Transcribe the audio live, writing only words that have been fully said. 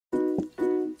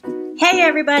Hey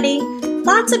everybody!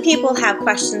 Lots of people have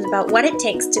questions about what it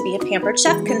takes to be a Pampered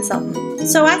Chef consultant,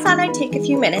 so I thought I'd take a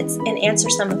few minutes and answer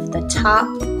some of the top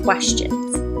questions.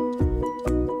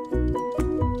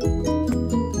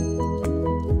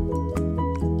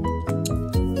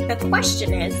 The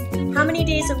question is, how many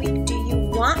days a week do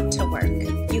you want to work?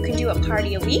 You can do a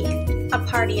party a week, a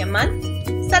party a month,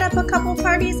 set up a couple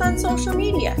parties on social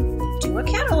media, do a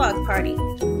catalog party.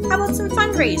 How about some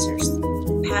fundraisers?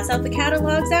 Pass out the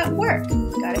catalogs at work.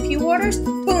 Got a few orders?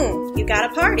 Boom, you got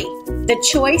a party. The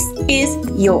choice is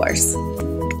yours.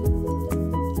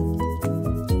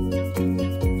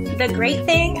 The great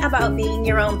thing about being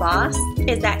your own boss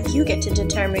is that you get to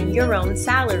determine your own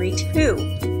salary too.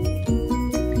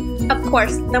 Of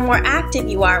course, the more active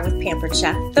you are with Pampered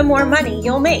Chef, the more money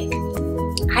you'll make.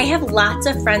 I have lots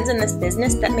of friends in this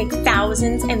business that make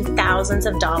thousands and thousands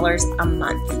of dollars a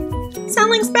month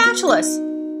selling spatulas.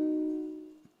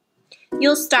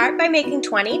 You'll start by making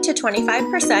 20 to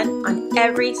 25% on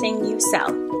everything you sell.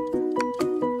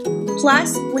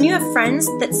 Plus, when you have friends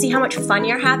that see how much fun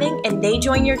you're having and they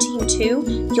join your team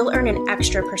too, you'll earn an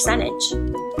extra percentage.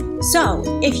 So,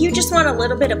 if you just want a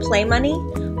little bit of play money,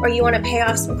 or you want to pay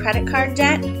off some credit card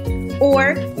debt,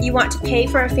 or you want to pay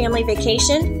for a family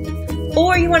vacation,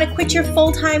 or you want to quit your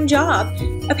full-time job,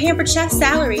 a Pampered Chef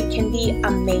salary can be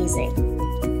amazing.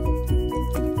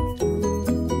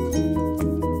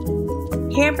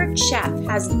 Pampered Chef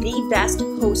has the best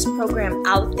host program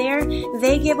out there.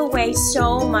 They give away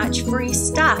so much free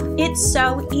stuff. It's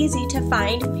so easy to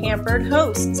find pampered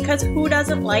hosts because who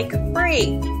doesn't like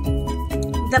free?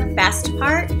 The best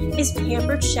part is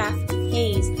Pampered Chef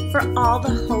pays for all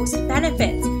the host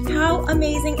benefits. How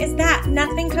amazing is that?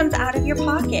 Nothing comes out of your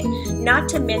pocket. Not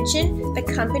to mention, the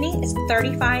company is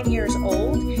 35 years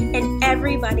old and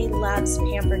everybody loves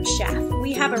Pampered Chef.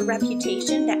 We have a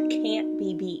reputation that can't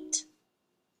be beat.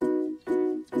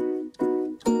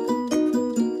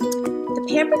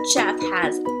 Pampered Chef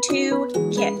has two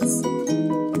kits.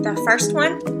 The first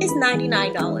one is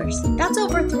 $99. That's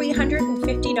over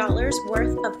 $350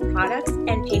 worth of products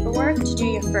and paperwork to do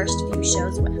your first few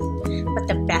shows with. But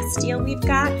the best deal we've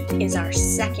got is our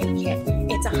second kit.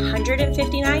 It's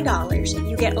 $159.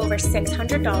 You get over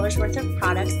 $600 worth of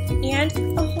products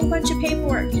and a whole bunch of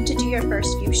paperwork to do your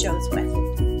first few shows with.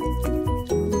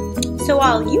 So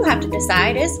all you have to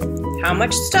decide is, how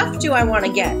much stuff do I want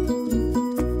to get?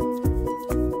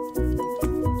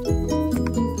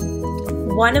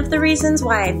 One of the reasons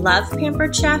why I love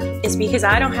Pampered Chef is because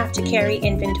I don't have to carry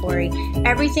inventory.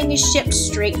 Everything is shipped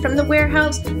straight from the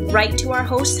warehouse, right to our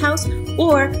host's house,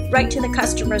 or right to the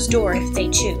customer's door if they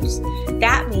choose.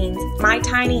 That means my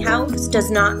tiny house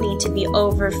does not need to be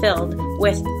overfilled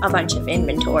with a bunch of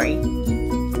inventory.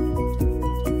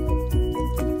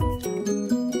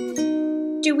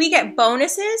 Do we get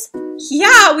bonuses?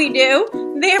 Yeah, we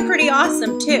do. They're pretty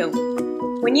awesome too.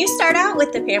 When you start out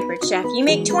with the Pampered Chef, you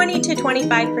make 20 to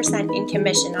 25% in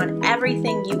commission on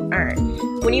everything you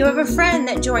earn. When you have a friend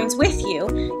that joins with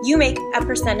you, you make a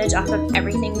percentage off of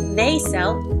everything they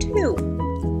sell too.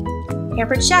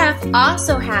 Pampered Chef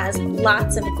also has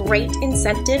lots of great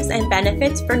incentives and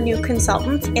benefits for new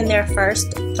consultants in their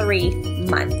first 3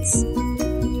 months.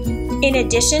 In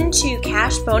addition to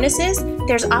cash bonuses,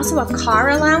 there's also a car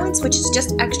allowance, which is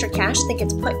just extra cash that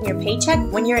gets put in your paycheck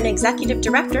when you're an executive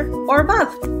director or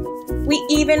above. We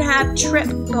even have trip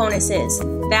bonuses.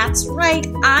 That's right,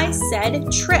 I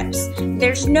said trips.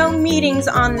 There's no meetings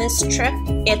on this trip.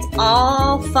 It's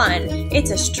all fun.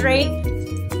 It's a straight,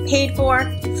 paid for,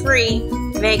 free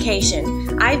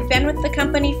vacation. I've been with the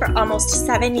company for almost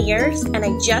 7 years, and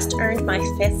I just earned my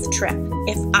 5th trip.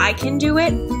 If I can do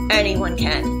it, anyone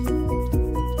can.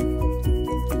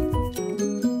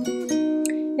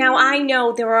 Now I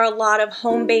know there are a lot of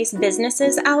home-based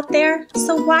businesses out there,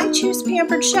 so why choose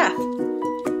Pampered Chef?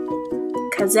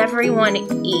 Because everyone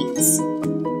eats.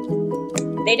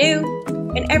 They do,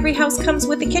 and every house comes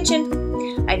with a kitchen.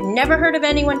 I've never heard of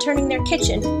anyone turning their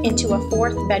kitchen into a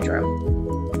 4th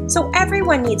bedroom. So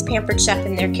everyone needs Pampered Chef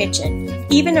in their kitchen.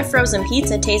 Even a frozen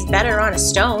pizza tastes better on a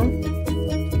stone.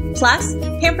 Plus,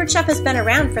 Pampered Chef has been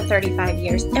around for 35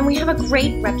 years, and we have a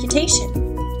great reputation.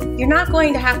 You're not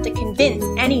going to have to convince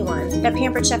anyone that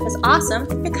Pampered Chef is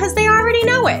awesome because they already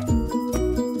know it.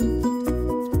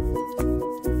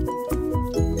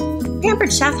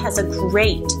 Pampered Chef has a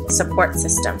great support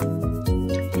system.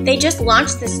 They just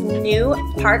launched this new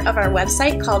part of our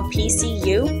website called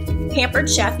PCU, Pampered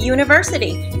Chef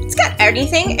University. It's got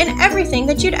anything and everything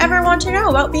that you'd ever want to know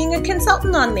about being a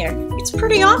consultant on there. It's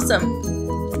pretty awesome.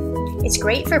 It's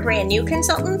great for brand new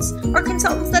consultants or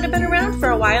consultants that have been around for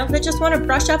a while that just want to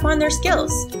brush up on their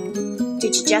skills.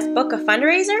 Did you just book a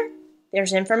fundraiser?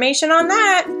 There's information on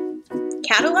that.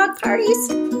 Catalog parties,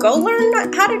 go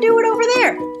learn how to do it over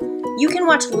there. You can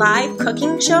watch live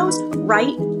cooking shows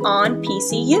right on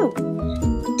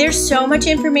PCU. There's so much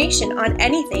information on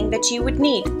anything that you would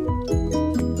need.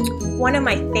 One of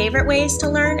my favorite ways to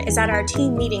learn is at our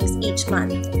team meetings each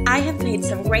month. I have made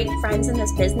some great friends in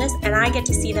this business and I get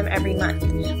to see them every month.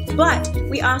 But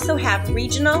we also have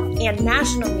regional and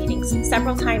national meetings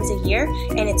several times a year,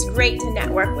 and it's great to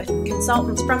network with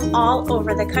consultants from all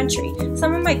over the country.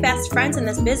 Some of my best friends in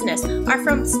this business are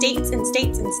from states and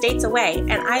states and states away,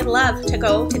 and I love to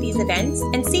go to these events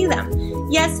and see them.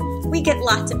 Yes, we get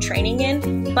lots of training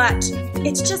in, but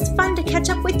it's just fun to catch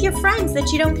up with your friends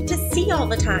that you don't get to see all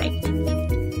the time.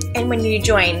 And when you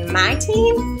join my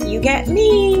team, you get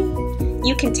me.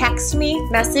 You can text me,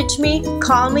 message me,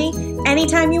 call me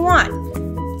anytime you want.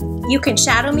 You can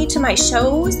shadow me to my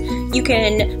shows. You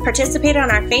can participate on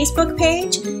our Facebook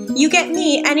page. You get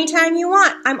me anytime you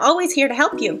want. I'm always here to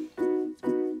help you.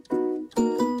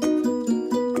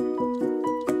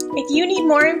 If you need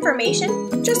more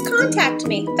information, just contact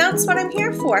me. That's what I'm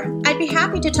here for. I'd be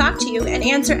happy to talk to you and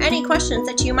answer any questions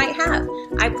that you might have.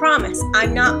 I promise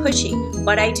I'm not pushy,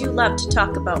 but I do love to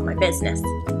talk about my business.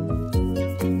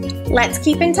 Let's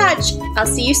keep in touch. I'll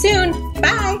see you soon.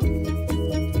 Bye.